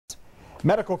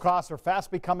Medical costs are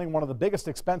fast becoming one of the biggest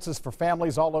expenses for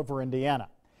families all over Indiana.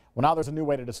 Well, now there's a new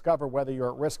way to discover whether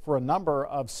you're at risk for a number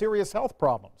of serious health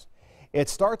problems. It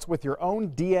starts with your own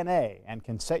DNA and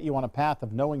can set you on a path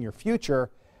of knowing your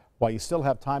future while you still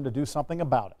have time to do something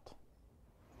about it.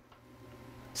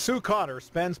 Sue Cotter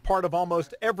spends part of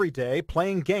almost every day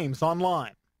playing games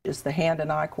online. It's the hand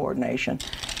and eye coordination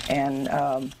and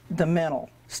the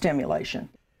mental stimulation.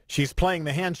 She's playing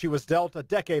the hand she was dealt a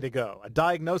decade ago, a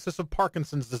diagnosis of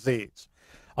Parkinson's disease.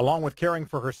 Along with caring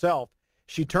for herself,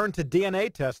 she turned to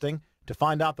DNA testing to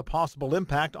find out the possible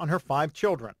impact on her 5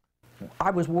 children.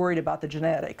 I was worried about the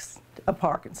genetics of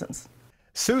Parkinson's.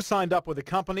 Sue signed up with a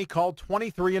company called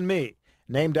 23andMe,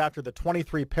 named after the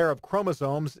 23 pair of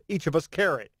chromosomes each of us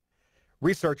carry.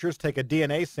 Researchers take a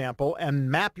DNA sample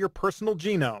and map your personal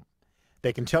genome.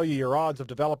 They can tell you your odds of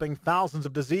developing thousands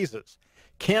of diseases,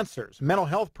 cancers, mental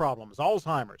health problems,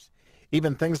 Alzheimer's,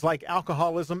 even things like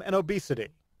alcoholism and obesity.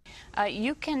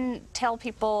 You can tell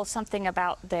people something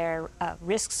about their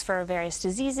risks for various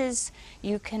diseases.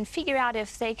 You can figure out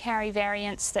if they carry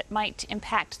variants that might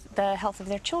impact the health of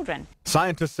their children.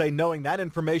 Scientists say knowing that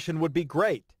information would be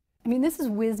great. I mean, this is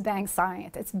whiz-bang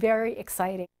science. It's very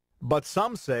exciting. But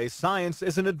some say science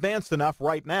isn't advanced enough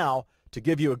right now to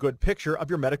give you a good picture of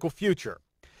your medical future.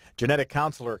 Genetic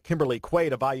counselor Kimberly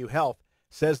Quaid of IU Health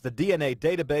says the DNA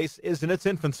database is in its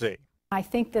infancy. I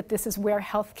think that this is where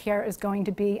healthcare is going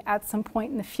to be at some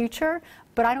point in the future,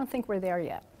 but I don't think we're there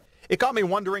yet. It got me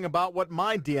wondering about what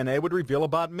my DNA would reveal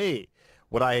about me.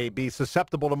 Would I be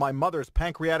susceptible to my mother's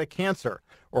pancreatic cancer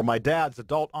or my dad's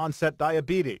adult onset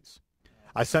diabetes?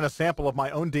 I sent a sample of my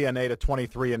own DNA to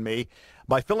 23andMe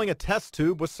by filling a test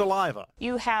tube with saliva.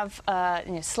 You have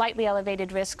a slightly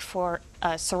elevated risk for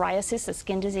psoriasis, a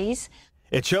skin disease.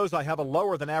 It shows I have a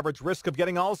lower than average risk of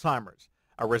getting Alzheimer's,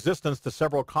 a resistance to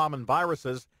several common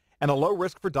viruses, and a low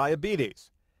risk for diabetes.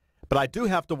 But I do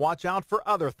have to watch out for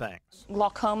other things.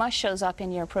 Glaucoma shows up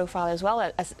in your profile as well,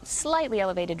 a slightly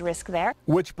elevated risk there.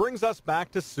 Which brings us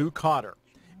back to Sue Cotter.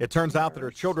 It turns out that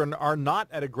her children are not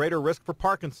at a greater risk for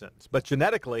Parkinson's, but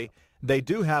genetically, they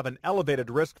do have an elevated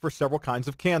risk for several kinds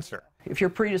of cancer. If you're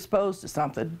predisposed to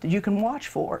something, you can watch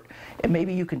for it, and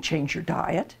maybe you can change your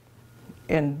diet,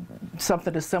 and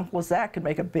something as simple as that can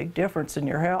make a big difference in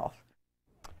your health.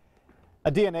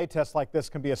 A DNA test like this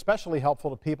can be especially helpful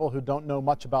to people who don't know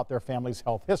much about their family's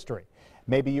health history.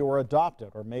 Maybe you were adopted,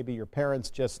 or maybe your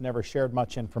parents just never shared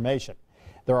much information.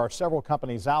 There are several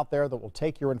companies out there that will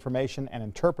take your information and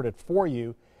interpret it for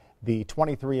you. The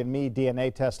 23andMe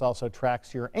DNA test also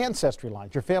tracks your ancestry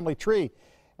lines, your family tree.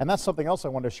 And that's something else I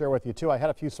wanted to share with you, too. I had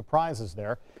a few surprises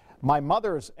there. My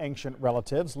mother's ancient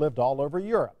relatives lived all over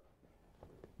Europe.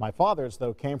 My father's,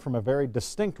 though, came from a very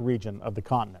distinct region of the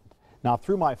continent. Now,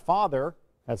 through my father,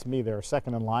 that's me there,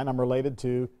 second in line, I'm related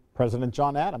to President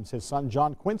John Adams, his son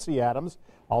John Quincy Adams,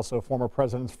 also former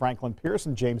Presidents Franklin Pierce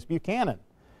and James Buchanan.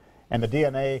 And the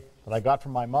DNA that I got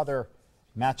from my mother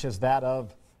matches that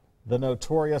of the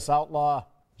notorious outlaw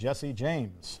Jesse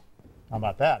James. How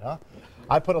about that, huh?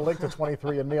 I put a link to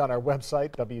 23andMe on our website,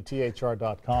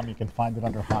 WTHR.com. You can find it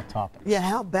under Hot Topics. Yeah,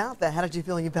 how about that? How did you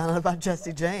feel when you found out about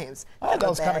Jesse James? That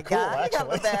was kind of cool, actually. You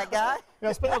got the bad guy.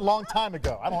 It's been a long time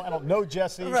ago. I don't know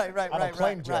Jesse. Right, I don't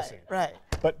claim Jesse. Right.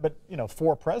 But you know,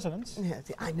 4 presidents. Yeah,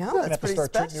 I know, that's pretty special.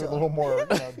 Have to start treating you with a little more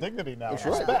dignity now.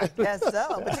 I guess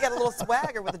so. But you got a little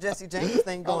swagger with the Jesse James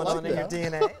thing going on in your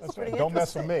DNA. That's right. Don't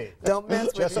mess with me. Don't mess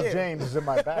with you. Jesse James is in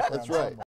my background. That's right.